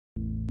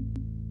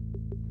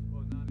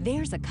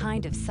there's a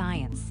kind of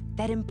science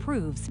that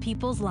improves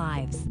people's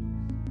lives.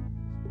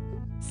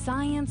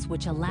 Science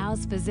which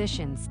allows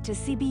physicians to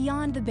see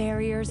beyond the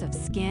barriers of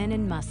skin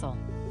and muscle.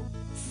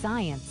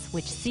 Science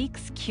which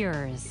seeks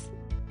cures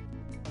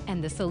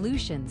and the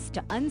solutions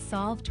to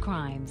unsolved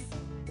crimes.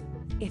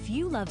 If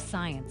you love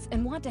science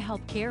and want to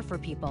help care for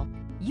people,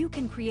 you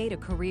can create a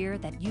career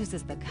that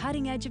uses the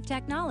cutting edge of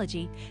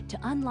technology to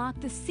unlock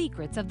the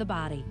secrets of the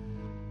body.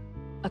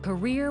 A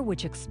career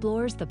which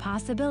explores the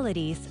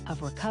possibilities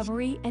of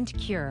recovery and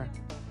cure.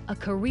 A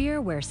career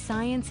where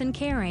science and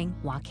caring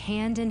walk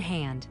hand in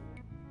hand.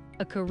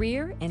 A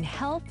career in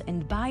health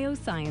and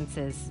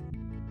biosciences.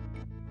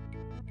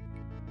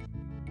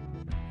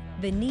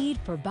 The need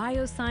for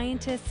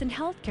bioscientists and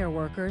healthcare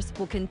workers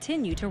will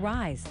continue to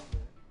rise,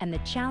 and the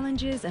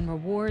challenges and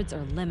rewards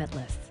are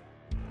limitless.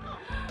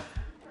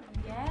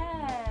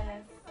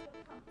 Yes,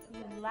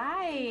 you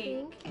like.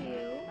 Thank you.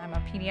 I'm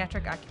a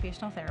pediatric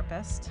occupational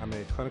therapist. I'm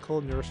a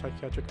clinical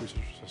neuropsychiatric research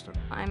assistant.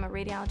 I'm a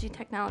radiology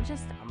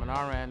technologist. I'm an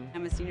RN.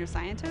 I'm a senior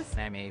scientist.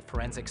 I'm a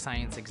forensic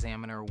science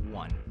examiner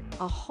 1.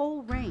 A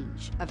whole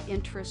range of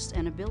interests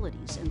and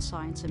abilities in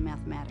science and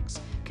mathematics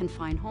can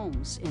find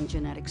homes in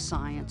genetic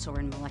science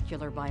or in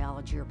molecular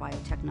biology or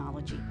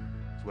biotechnology.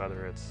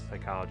 Whether it's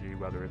psychology,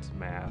 whether it's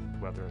math,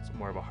 whether it's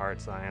more of a hard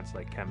science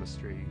like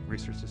chemistry,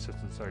 research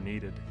assistants are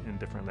needed in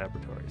different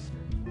laboratories.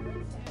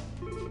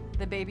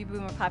 The baby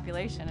boomer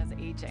population is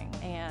aging,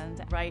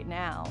 and right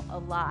now, a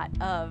lot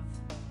of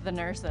the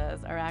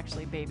nurses are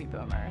actually baby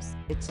boomers.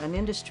 It's an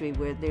industry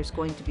where there's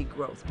going to be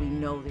growth. We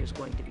know there's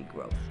going to be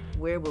growth.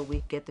 Where will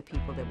we get the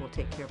people that will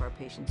take care of our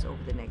patients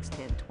over the next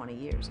 10, 20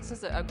 years? This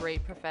is a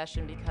great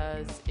profession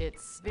because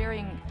it's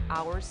varying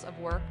hours of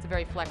work. It's a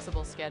very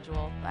flexible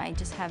schedule. I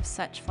just have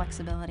such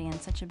flexibility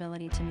and such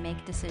ability to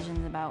make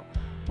decisions about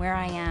where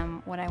I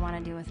am, what I want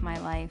to do with my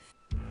life.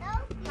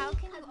 How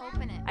can you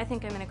open it? I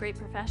think I'm in a great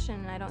profession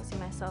and I don't see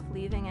myself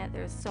leaving it.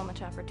 There's so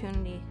much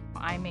opportunity.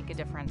 I make a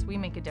difference. We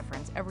make a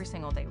difference every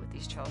single day with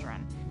these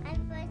children.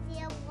 I'm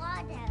thirsty of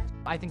water.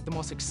 I think the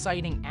most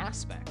exciting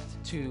aspect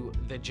to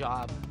the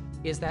job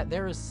is that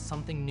there is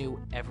something new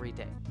every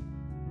day.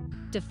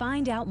 To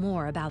find out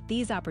more about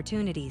these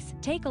opportunities,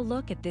 take a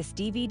look at this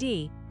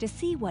DVD to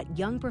see what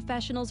young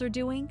professionals are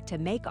doing to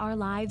make our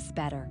lives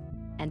better.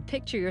 And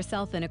picture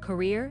yourself in a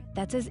career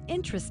that's as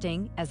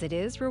interesting as it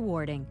is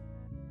rewarding.